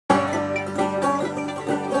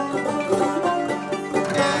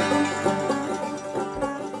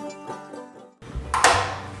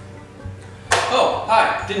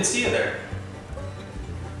Didn't see you there.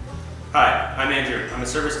 Hi, I'm Andrew. I'm a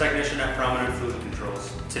service technician at Prominent Fluid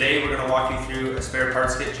Controls. Today we're going to walk you through a spare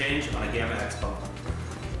parts kit change on a 𝗫𝗀𝗃 pump.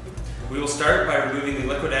 We will start by removing the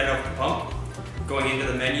liquid end of the pump, going into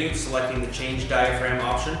the menu, selecting the change diaphragm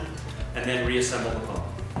option, and then reassemble the pump.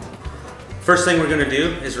 First thing we're going to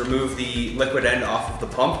do is remove the liquid end off of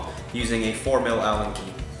the pump using a 4mm Allen key.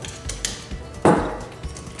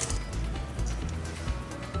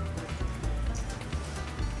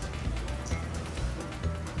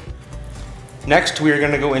 Next, we are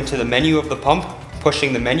going to go into the menu of the pump,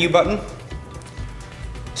 pushing the menu button.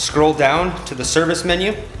 Scroll down to the service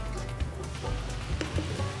menu.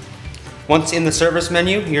 Once in the service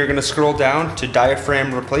menu, you're going to scroll down to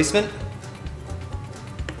diaphragm replacement.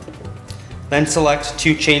 Then select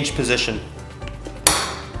to change position.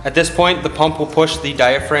 At this point, the pump will push the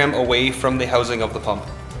diaphragm away from the housing of the pump.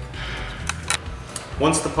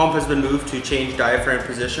 Once the pump has been moved to change diaphragm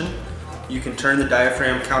position, you can turn the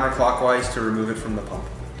diaphragm counterclockwise to remove it from the pump.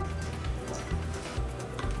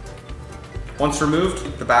 Once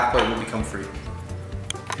removed, the backplate will become free.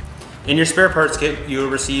 In your spare parts kit, you will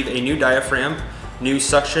receive a new diaphragm, new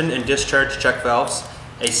suction and discharge check valves,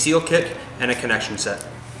 a seal kit, and a connection set.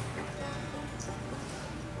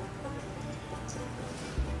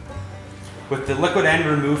 With the liquid end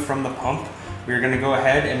removed from the pump, we are going to go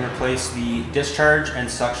ahead and replace the discharge and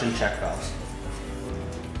suction check valves.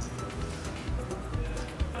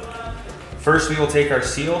 First, we will take our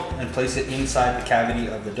seal and place it inside the cavity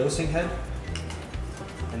of the dosing head,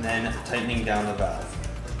 and then tightening down the valve.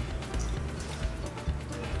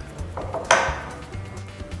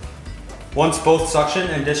 Once both suction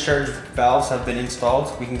and discharge valves have been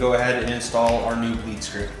installed, we can go ahead and install our new bleed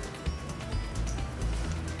screw.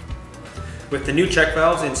 With the new check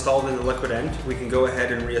valves installed in the liquid end, we can go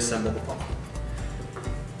ahead and reassemble the pump.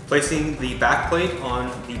 Placing the backplate on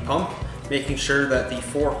the pump, making sure that the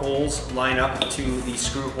 4 holes line up to the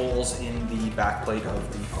screw holes in the backplate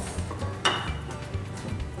of the pump.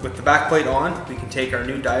 With the backplate on, we can take our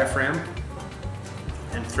new diaphragm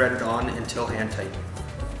and thread it on until hand tight.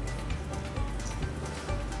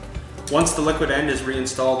 Once the liquid end is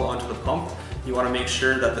reinstalled onto the pump, you want to make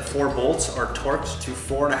sure that the 4 bolts are torqued to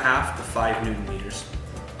 4.5 to 5 Newton meters.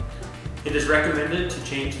 It is recommended to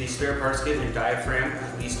change the spare parts kit and diaphragm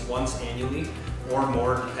at least once annually, or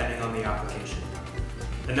more depending on the application.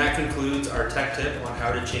 And that concludes our tech tip on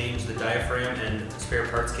how to change the diaphragm and spare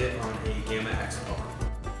parts kit on a 𝗫𝗃 pump.